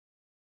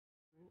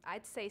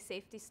I'd say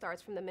safety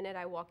starts from the minute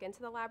I walk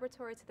into the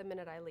laboratory to the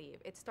minute I leave.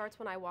 It starts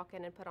when I walk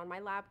in and put on my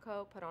lab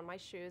coat, put on my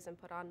shoes, and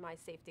put on my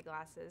safety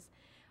glasses,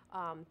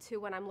 to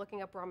when I'm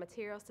looking up raw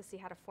materials to see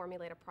how to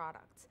formulate a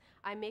product.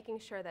 I'm making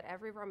sure that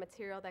every raw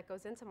material that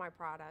goes into my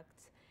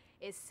product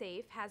is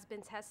safe, has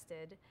been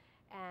tested,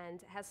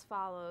 and has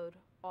followed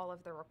all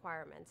of the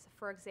requirements.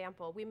 For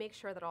example, we make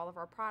sure that all of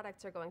our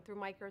products are going through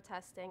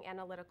micro-testing,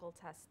 analytical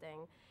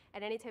testing,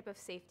 and any type of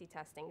safety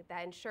testing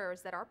that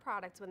ensures that our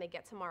products, when they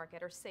get to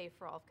market, are safe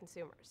for all of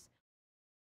consumers.